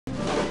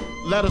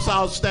Let us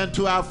all stand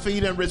to our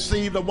feet and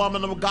receive the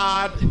woman of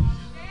God,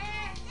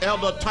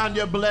 Elder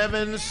Tonya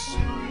Blevins.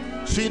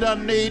 She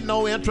doesn't need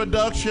no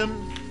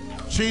introduction.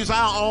 She's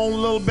our own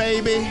little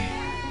baby,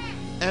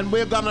 and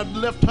we're going to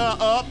lift her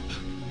up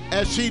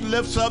as she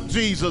lifts up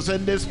Jesus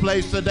in this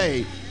place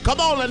today. Come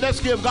on and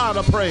let's give God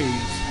a praise.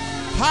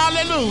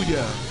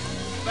 Hallelujah.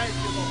 Thank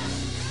you, Lord.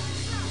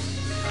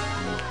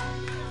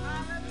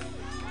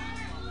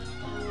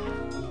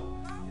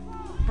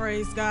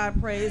 Praise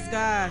God, praise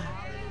God.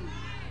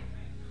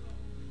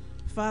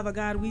 Father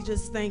God, we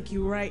just thank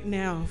you right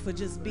now for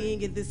just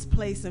being in this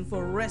place and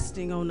for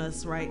resting on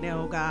us right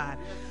now, oh God.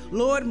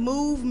 Lord,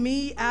 move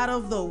me out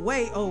of the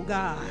way, oh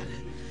God.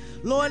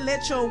 Lord,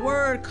 let your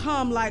word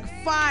come like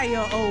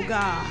fire, oh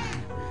God.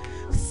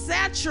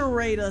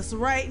 Saturate us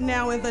right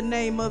now in the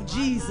name of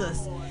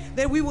Jesus,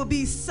 that we will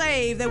be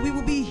saved, that we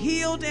will be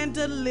healed and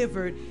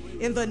delivered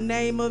in the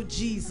name of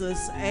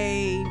Jesus.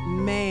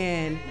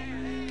 Amen.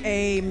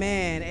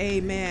 Amen.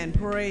 Amen.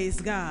 Praise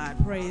God.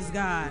 Praise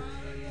God.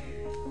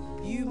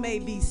 You may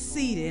be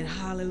seated.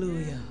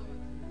 Hallelujah.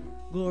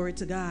 Glory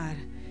to God.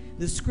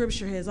 The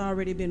scripture has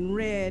already been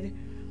read,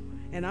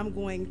 and I'm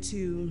going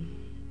to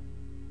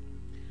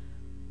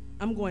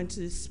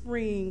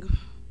spring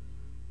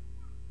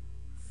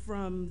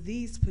from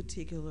these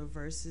particular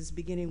verses,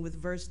 beginning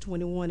with verse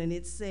 21, and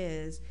it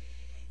says,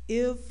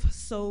 "If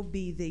so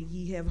be that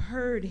ye have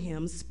heard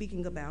him,"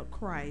 speaking about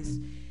Christ,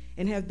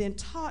 "and have been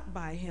taught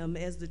by him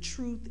as the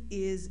truth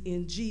is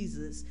in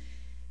Jesus,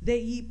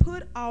 that ye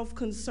put off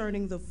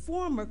concerning the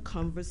former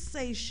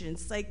conversation,"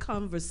 say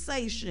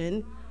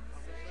conversation,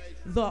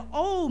 "the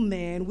old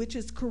man which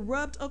is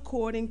corrupt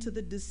according to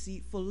the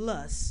deceitful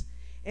lusts,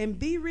 and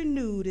be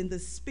renewed in the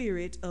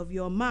spirit of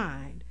your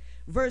mind."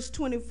 Verse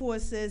 24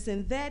 says,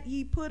 "And that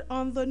ye put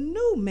on the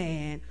new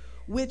man,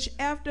 which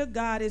after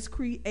God is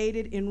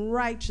created in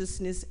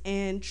righteousness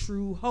and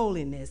true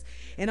holiness."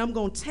 And I'm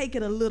going to take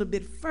it a little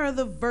bit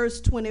further. Verse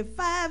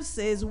 25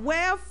 says,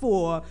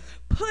 "Wherefore,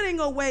 putting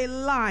away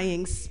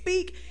lying,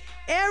 speak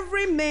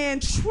every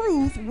man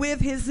truth with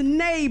his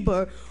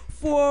neighbor,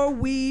 for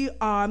we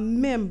are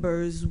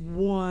members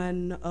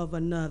one of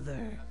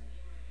another."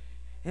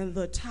 And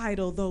the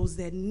title, those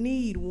that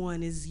need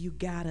one, is "You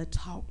Gotta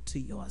Talk to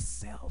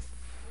Yourself."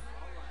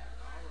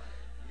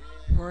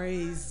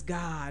 Praise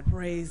God,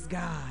 praise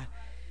God.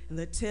 And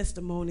the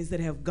testimonies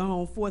that have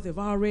gone forth have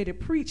already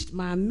preached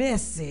my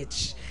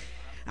message.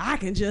 I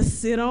can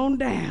just sit on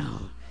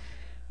down.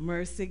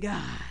 Mercy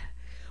God.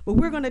 But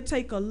we're going to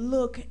take a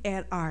look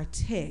at our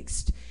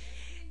text,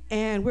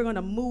 and we're going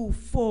to move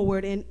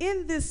forward. And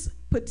in this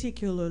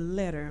particular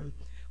letter,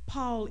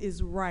 Paul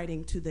is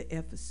writing to the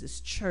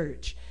Ephesus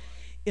church.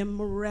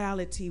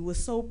 Immorality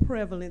was so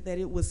prevalent that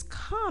it was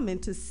common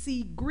to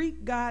see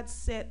Greek gods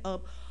set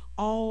up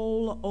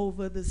all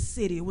over the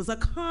city. It was a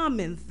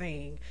common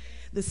thing.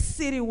 The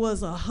city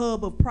was a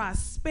hub of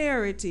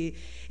prosperity,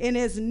 and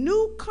as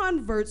new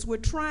converts were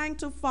trying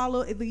to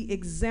follow the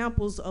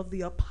examples of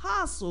the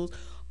apostles,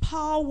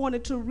 Paul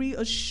wanted to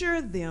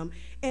reassure them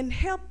and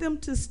help them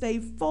to stay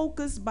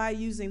focused by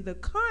using the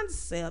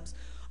concepts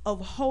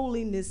of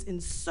holiness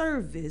and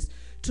service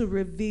to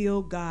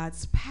reveal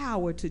God's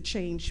power to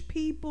change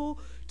people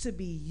to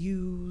be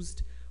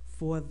used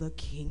for the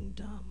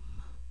kingdom.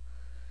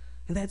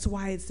 And that's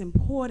why it's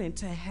important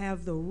to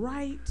have the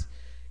right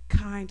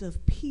kind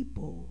of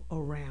people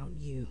around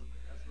you.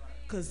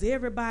 Because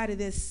everybody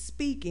that's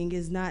speaking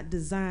is not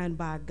designed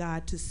by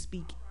God to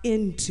speak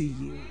into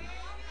you.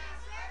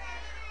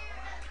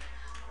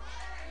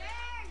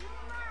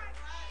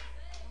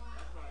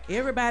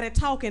 Everybody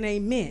talking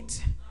ain't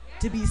meant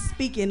to be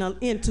speaking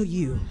into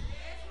you.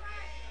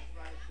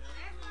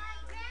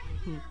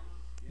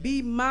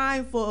 Be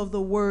mindful of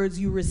the words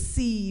you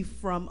receive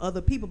from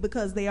other people,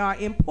 because they are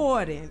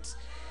important.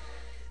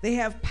 They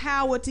have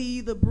power to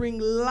either bring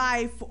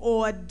life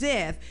or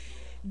death.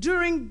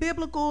 During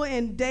biblical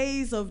and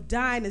days of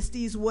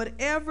dynasties,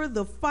 whatever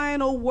the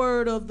final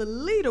word of the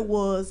leader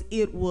was,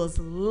 it was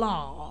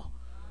law.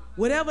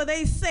 Whatever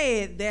they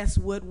said, that's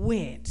what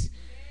went.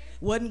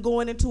 Wasn't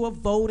going into a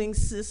voting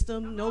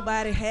system.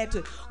 Nobody had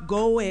to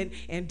go and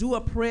do a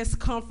press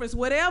conference.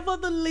 Whatever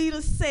the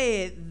leader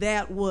said,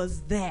 that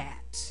was that.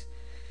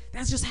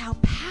 That's just how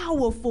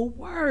powerful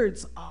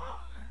words are.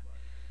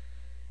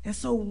 And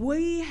so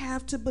we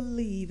have to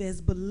believe, as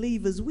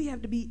believers, we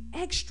have to be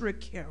extra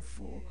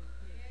careful.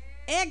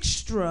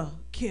 Extra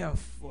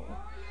careful.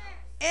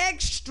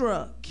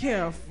 Extra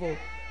careful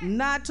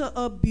not to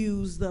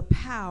abuse the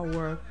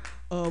power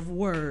of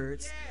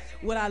words.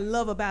 What I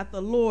love about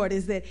the Lord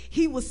is that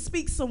he will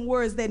speak some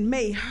words that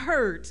may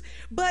hurt,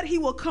 but he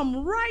will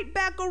come right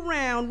back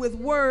around with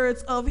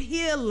words of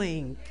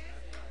healing.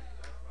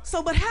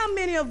 So, but how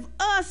many of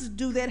us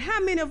do that? How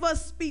many of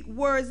us speak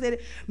words that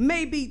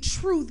may be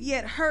truth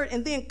yet hurt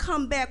and then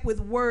come back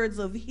with words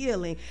of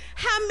healing?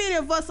 How many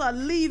of us are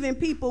leaving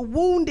people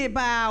wounded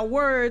by our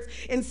words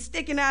and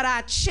sticking out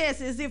our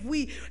chests as if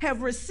we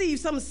have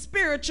received some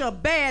spiritual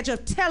badge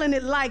of telling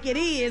it like it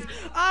is?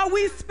 Are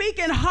we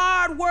speaking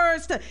hard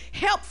words to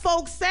help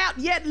folks out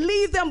yet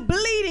leave them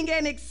bleeding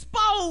and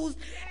exposed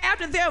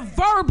after their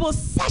verbal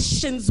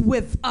sessions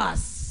with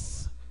us?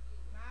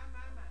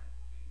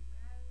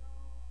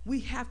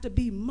 We have to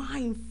be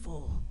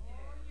mindful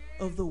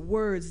of the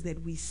words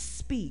that we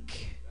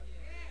speak,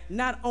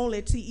 not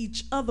only to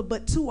each other,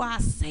 but to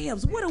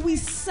ourselves. What are we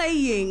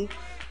saying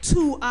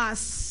to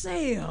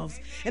ourselves?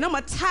 And I'm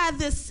going to tie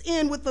this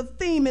in with the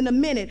theme in a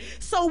minute.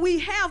 So we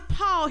have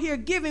Paul here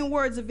giving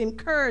words of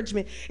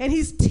encouragement, and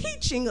he's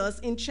teaching us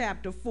in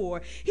chapter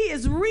 4. He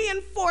is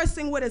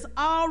reinforcing what has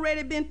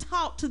already been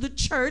taught to the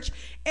church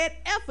at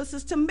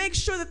Ephesus to make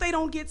sure that they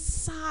don't get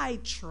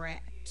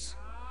sidetracked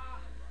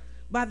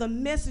by the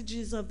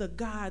messages of the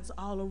gods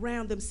all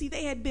around them. See,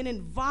 they had been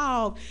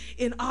involved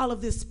in all of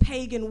this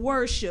pagan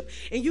worship.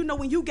 And you know,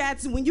 when you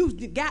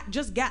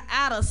just got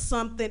out of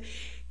something,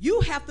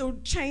 you have to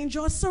change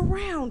your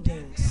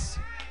surroundings.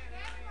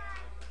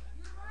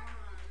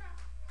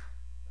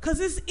 Because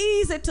it's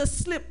easy to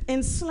slip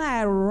and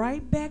slide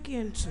right back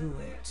into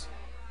it.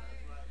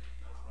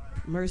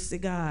 Mercy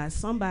God,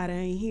 somebody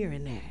ain't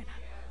hearing that.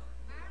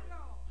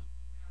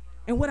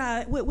 And what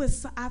I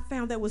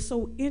found that was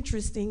so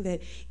interesting,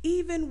 that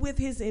even with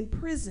his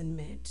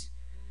imprisonment,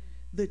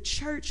 the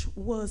church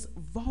was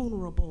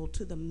vulnerable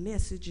to the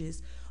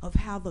messages of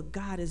how the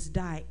goddess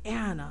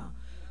Diana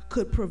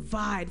could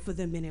provide for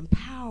them and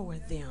empower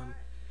them.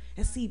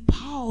 And see,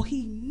 Paul,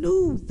 he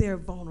knew their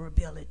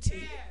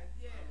vulnerability.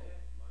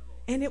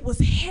 And it was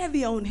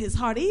heavy on his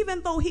heart.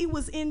 Even though he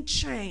was in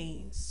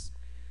chains,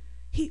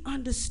 he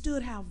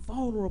understood how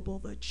vulnerable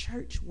the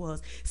church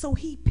was. So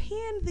he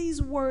penned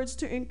these words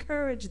to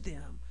encourage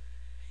them.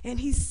 And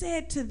he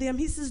said to them,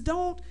 he says,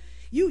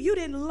 you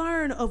didn't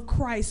learn of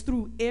Christ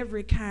through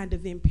every kind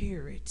of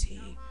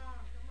impurity.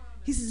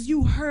 He says,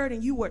 you heard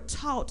and you were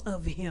taught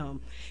of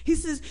him. He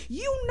says,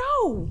 you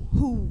know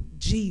who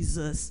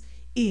Jesus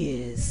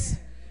is.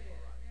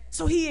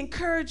 So he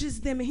encourages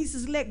them and he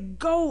says, let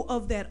go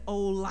of that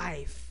old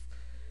life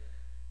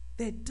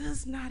that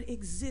does not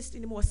exist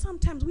anymore.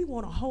 Sometimes we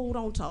want to hold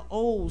on to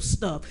old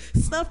stuff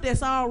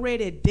that's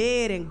already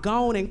dead and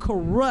gone and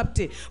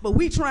corrupted, but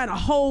we trying to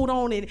hold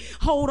on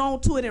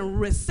to it and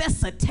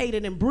resuscitate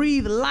it and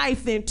breathe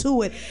life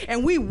into it,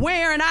 and we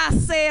wearing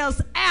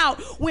ourselves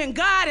out when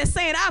God is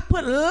saying, I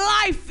put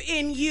life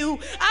in you.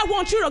 I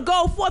want you to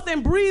go forth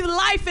and breathe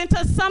life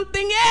into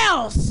something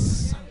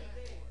else.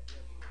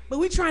 But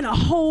we trying to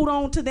hold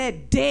on to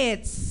that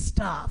dead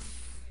stuff.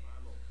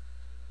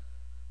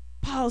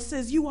 Paul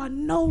says you are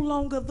no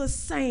longer the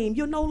same.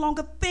 You're no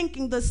longer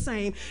thinking the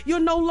same. You're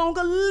no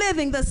longer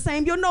living the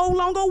same. You're no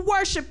longer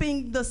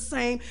worshiping the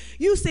same.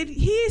 He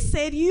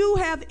said you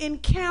have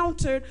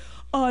encountered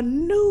a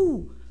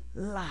new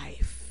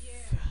life.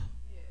 Yeah.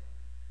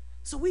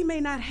 So we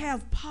may not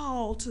have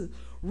Paul to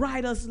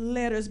write us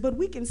letters, but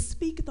we can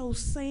speak those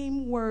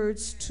same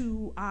words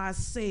to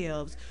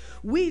ourselves.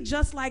 We,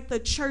 just like the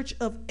church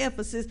of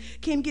Ephesus,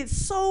 can get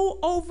so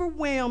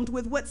overwhelmed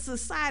with what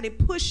society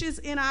pushes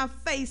in our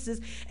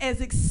faces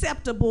as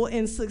acceptable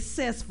and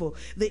successful.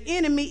 The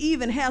enemy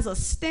even has a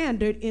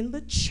standard in the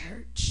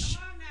church.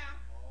 Come on now.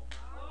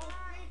 Oh,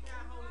 preach now,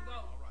 Holy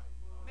Ghost.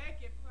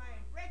 Make it plain.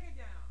 Break it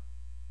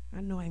down.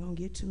 I know I ain't gonna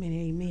get too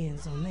many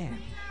amens on that.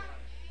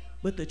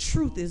 But the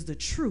truth is the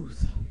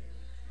truth.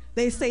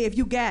 They say if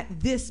you got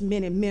this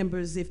many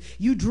members, if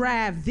you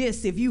drive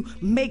this, if you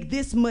make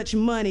this much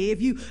money,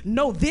 if you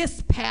know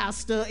this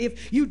pastor,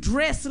 if you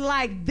dress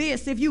like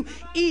this, if you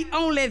eat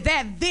only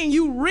that, then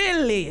you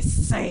really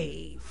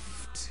saved.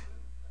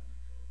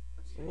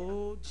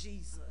 Oh,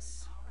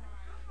 Jesus.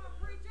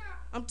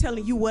 I'm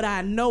telling you what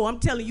I know. I'm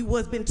telling you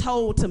what's been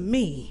told to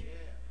me.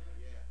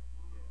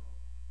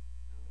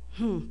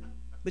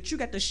 But you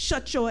got to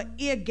shut your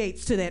ear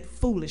gates to that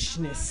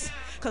foolishness.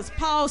 Because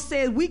Paul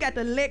says we got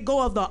to let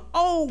go of the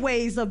old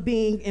ways of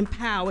being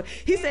empowered.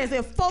 He says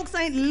if folks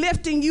ain't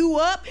lifting you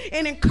up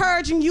and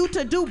encouraging you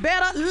to do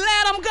better,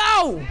 let them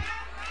go.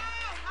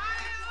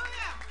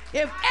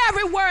 If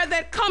every word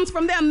that comes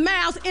from their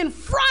mouths in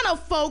front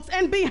of folks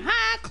and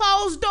behind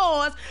closed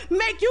doors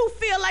make you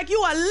feel like you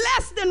are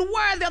less than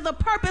worthy of the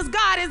purpose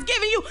God has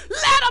given you,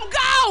 let them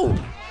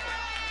go.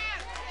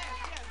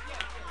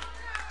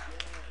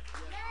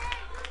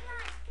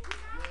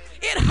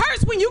 It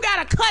hurts when you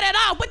got to cut it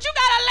off, but you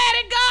got to let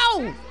it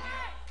go.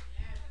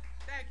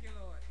 Thank you,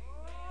 Lord.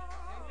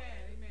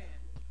 Amen.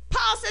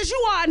 Paul says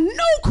you are a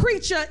new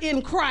creature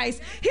in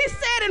Christ. He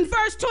said in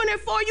verse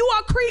 24, you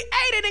are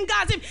created in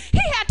God's image.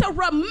 He had to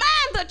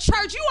remind the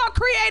church, you are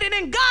created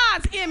in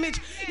God's image.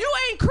 You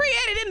ain't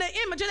created in the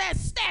image of that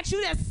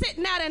statue that's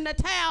sitting out in the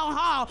town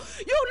hall.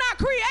 You're not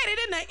created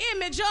in the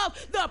image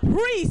of the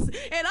priests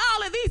and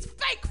all of these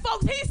fake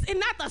folks. He's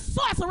not the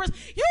sorcerers.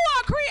 You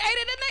are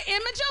created in the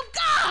image of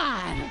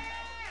God.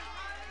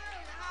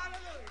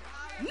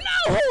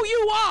 Know who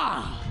you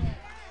are.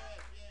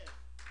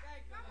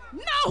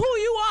 Know who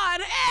you are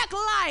and act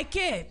like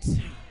it.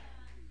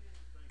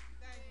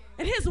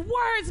 And his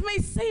words may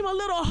seem a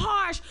little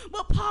harsh,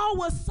 but Paul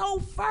was so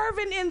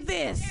fervent in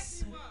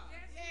this.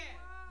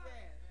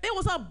 There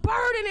was a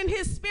burden in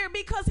his spirit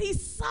because he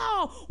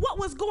saw what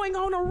was going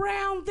on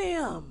around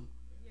them.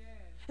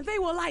 And they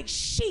were like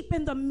sheep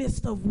in the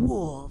midst of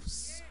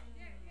wolves.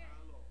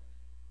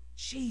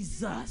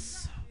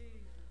 Jesus.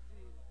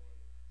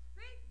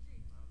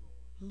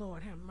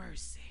 Lord have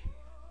mercy.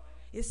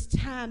 It's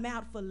time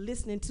out for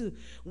listening to,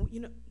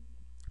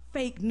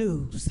 fake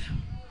news.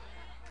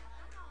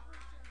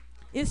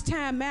 It's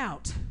time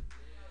out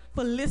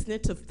for listening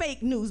to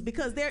fake news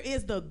because there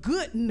is the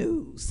good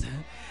news.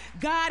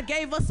 God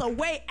gave us a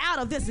way out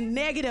of this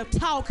negative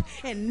talk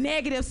and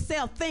negative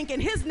self-thinking.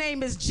 His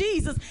name is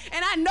Jesus.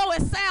 And I know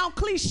it sounds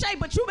cliche,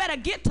 but you better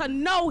get to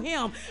know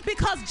him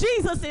because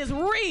Jesus is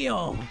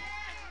real.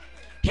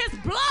 His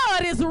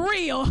blood is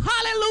real.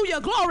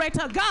 Hallelujah. Glory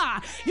to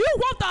God. You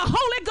want the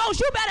Holy Ghost,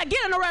 you better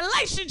get in a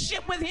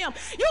relationship with him.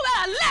 You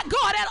better let go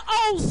of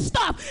that old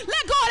stuff.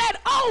 Let go of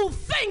that old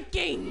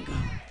thinking.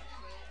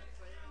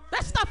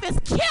 That stuff is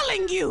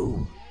killing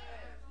you.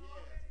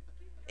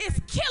 It's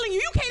killing you.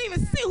 You can't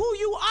even see who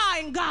you are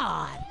in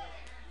God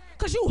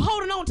because you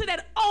holding on to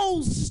that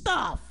old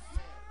stuff.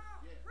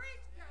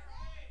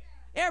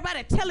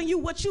 Everybody telling you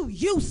what you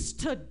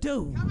used to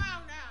do. Come on now.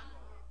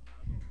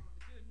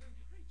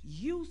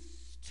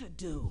 Used to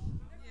do.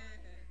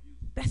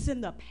 That's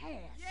in the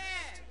past.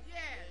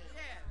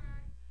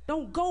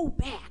 Don't go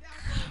back.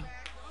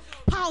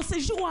 Paul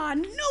says you are a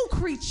new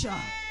creature.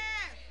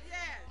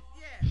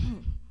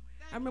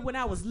 I remember when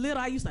I was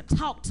little, I used to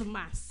talk to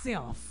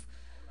myself.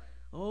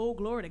 Oh,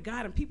 glory to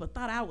God, and people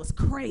thought I was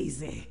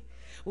crazy.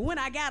 But when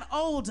I got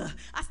older,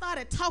 I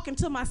started talking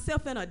to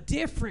myself in a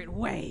different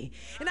way.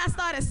 And I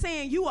started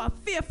saying, you are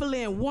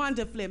fearfully and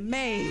wonderfully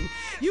made.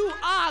 You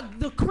are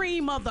the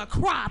cream of the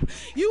crop.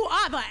 You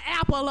are the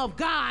apple of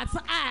God's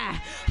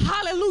eye.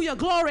 Hallelujah,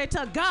 glory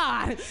to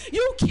God.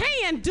 You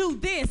can do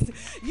this.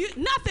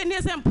 Nothing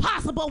is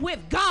impossible with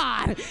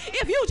God.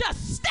 If you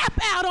just step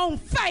out on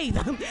faith,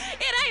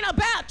 it ain't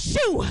about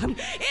you. It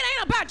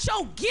ain't about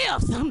your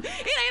gifts. It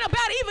ain't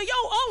about even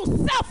your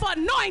own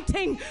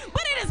self-anointing,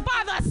 but it is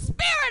by the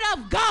Spirit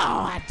of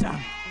God.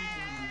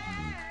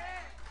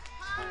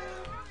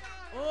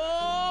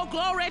 Oh,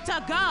 glory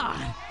to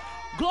God.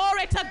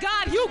 Glory to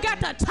God. You got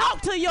to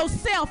talk to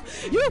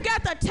yourself. You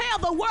got to tell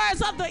the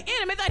words of the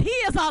enemy that he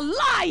is a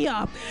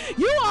liar.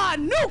 You are a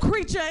new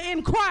creature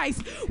in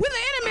Christ. When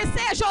the enemy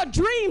says your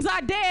dreams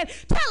are dead,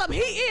 tell him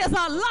he is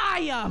a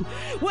liar.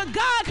 When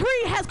God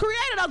has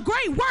created a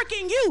great work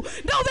in you,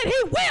 know that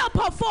he will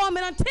perform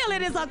it until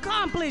it is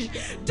accomplished.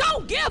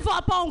 Don't give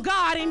up on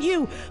God in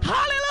you.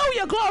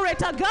 Hallelujah. Glory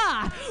to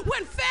God.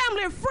 When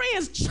family,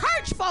 friends,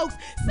 church folks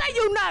say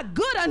you're not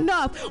good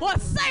enough or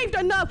saved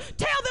enough,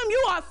 tell them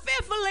you are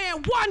fearfully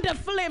and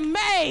wonderfully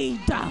made.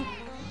 Tell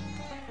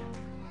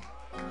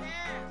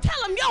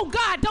them your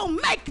God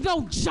don't make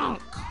no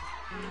junk.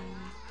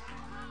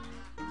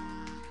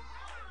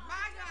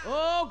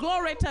 Oh,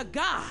 glory to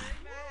God.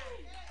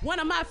 One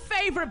of my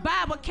favorite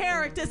Bible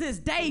characters is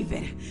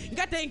David. You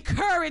got to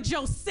encourage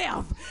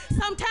yourself.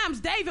 Sometimes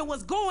David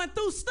was going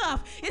through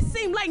stuff. It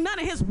seemed like none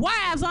of his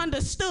wives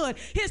understood.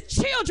 His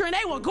children,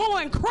 they were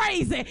going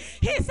crazy.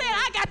 He said,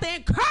 I got to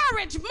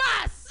encourage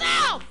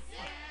myself.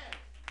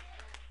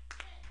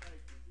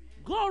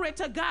 Glory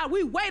to God.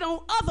 We wait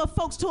on other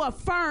folks to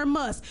affirm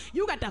us.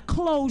 You got to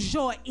close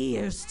your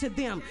ears to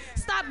them.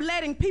 Stop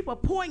letting people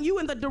point you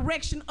in the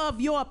direction of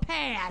your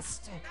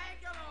past. Thank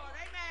you, Lord.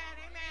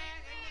 Amen.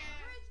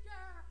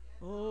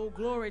 Amen. Oh,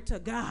 glory to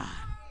God.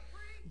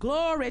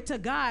 Glory to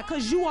God,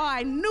 because you are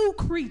a new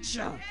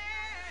creature.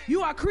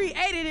 You are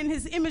created in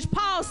his image.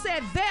 Paul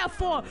said,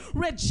 therefore,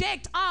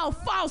 reject all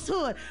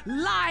falsehood,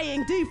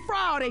 lying,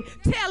 defrauding,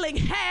 telling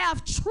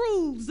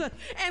half-truths,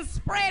 and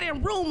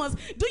spreading rumors.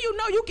 Do you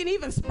know you can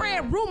even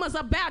spread rumors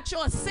about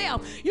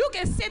yourself? You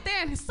can sit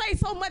there and say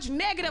so much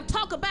negative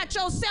talk about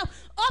yourself,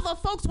 other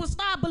folks will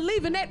start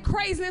believing that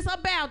craziness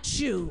about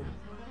you.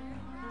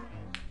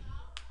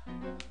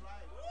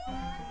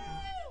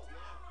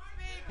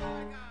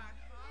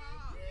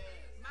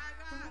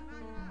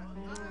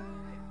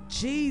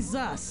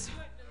 Jesus.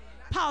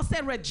 Paul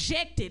said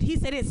reject it. He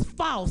said it's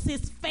false.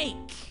 It's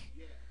fake.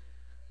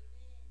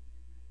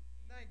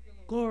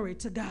 Glory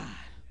to God.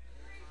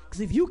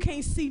 Because if you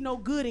can't see no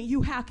good in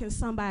you, how can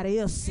somebody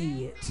else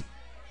see it?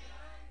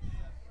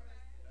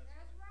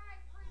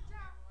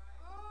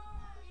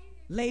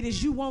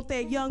 Ladies, you want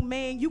that young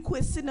man, you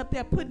quit sitting up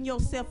there putting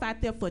yourself out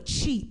there for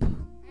cheap.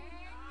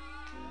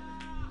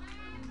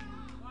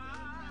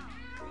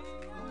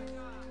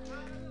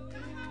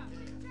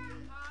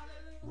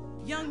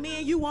 Young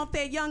men, you want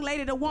that young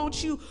lady to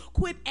want you,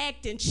 quit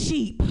acting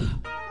cheap.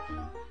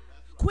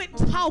 Quit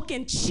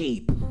talking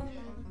cheap.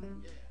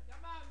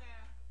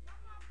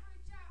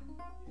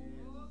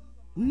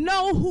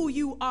 Know who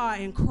you are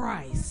in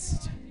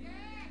Christ.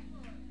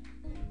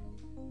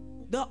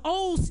 The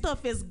old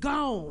stuff is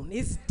gone.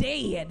 It's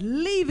dead.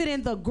 Leave it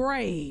in the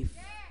grave.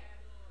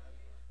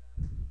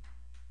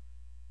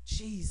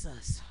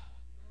 Jesus.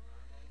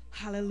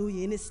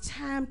 Hallelujah. And it's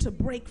time to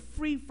break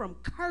free from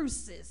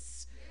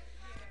curses.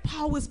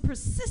 Paul was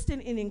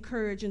persistent in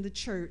encouraging the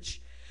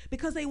church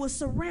because they were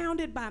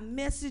surrounded by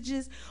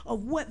messages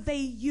of what they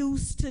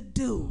used to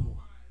do.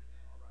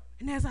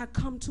 And as I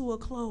come to a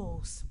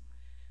close,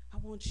 I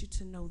want you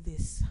to know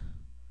this.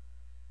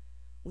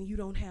 When you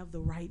don't have the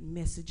right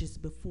messages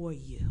before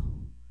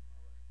you,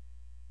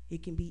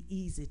 it can be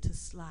easy to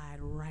slide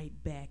right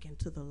back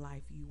into the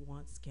life you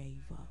once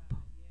gave up.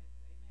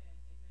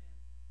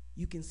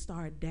 You can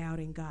start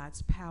doubting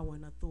God's power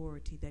and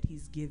authority that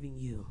he's giving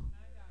you.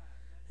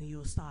 And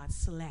you'll start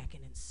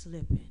slacking and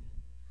slipping.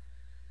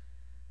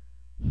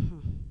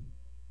 And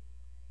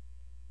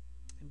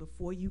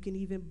before you can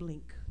even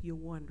blink, you're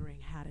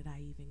wondering, how did I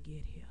even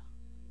get here?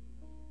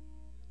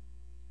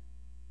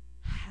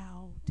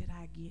 How did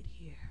I get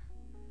here?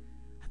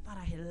 I thought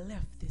I had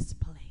left this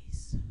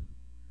place.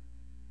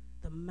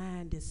 The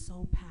mind is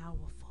so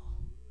powerful.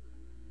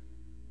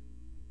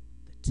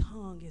 The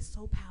tongue is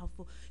so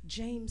powerful.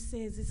 James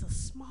says it's a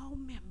small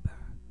member,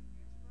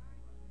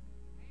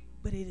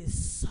 but it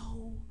is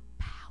so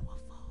powerful.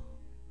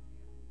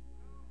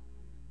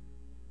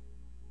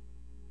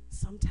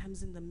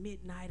 Sometimes in the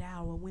midnight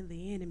hour when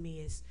the enemy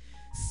is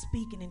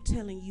speaking and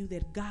telling you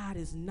that God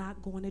is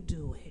not going to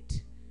do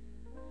it,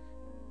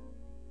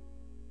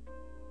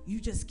 you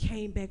just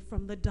came back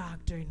from the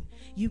doctor and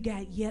you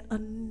got yet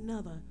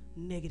another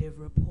negative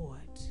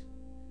report.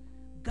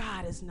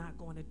 God is not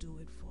going to do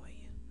it for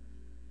you.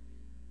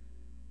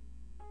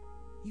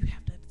 You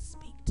have to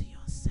speak to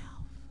yourself.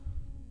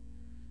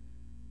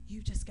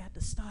 You just got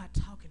to start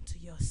talking to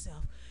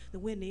yourself. That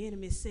when the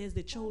enemy says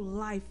that your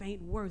life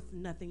ain't worth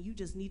nothing, you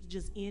just need to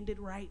just end it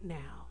right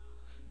now.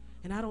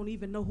 And I don't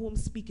even know who I'm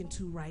speaking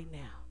to right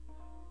now.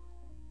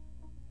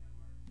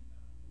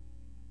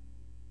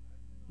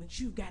 But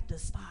you've got to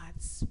start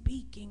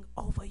speaking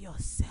over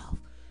yourself.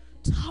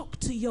 Talk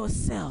to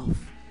yourself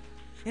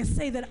and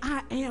say that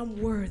I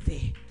am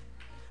worthy.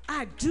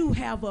 I do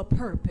have a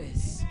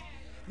purpose.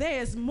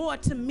 There is more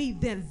to me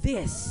than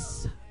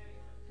this.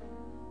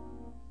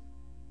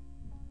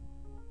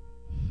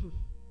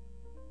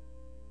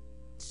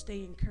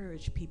 Stay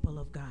encouraged, people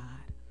of God.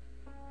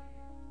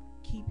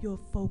 Keep your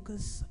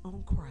focus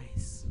on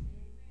Christ,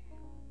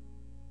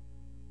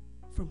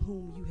 from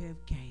whom you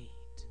have gained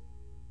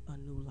a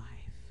new life.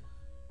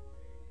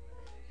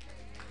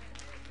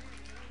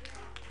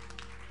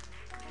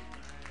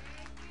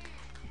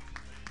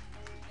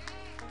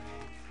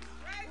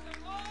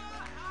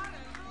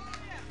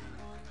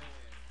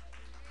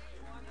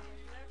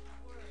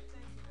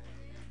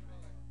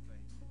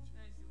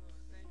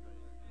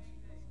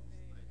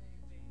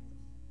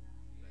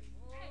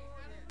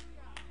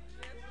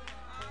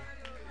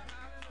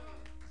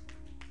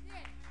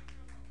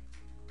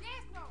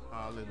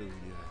 Hallelujah.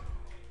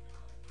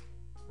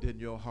 Didn't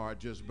your heart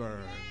just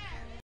burn?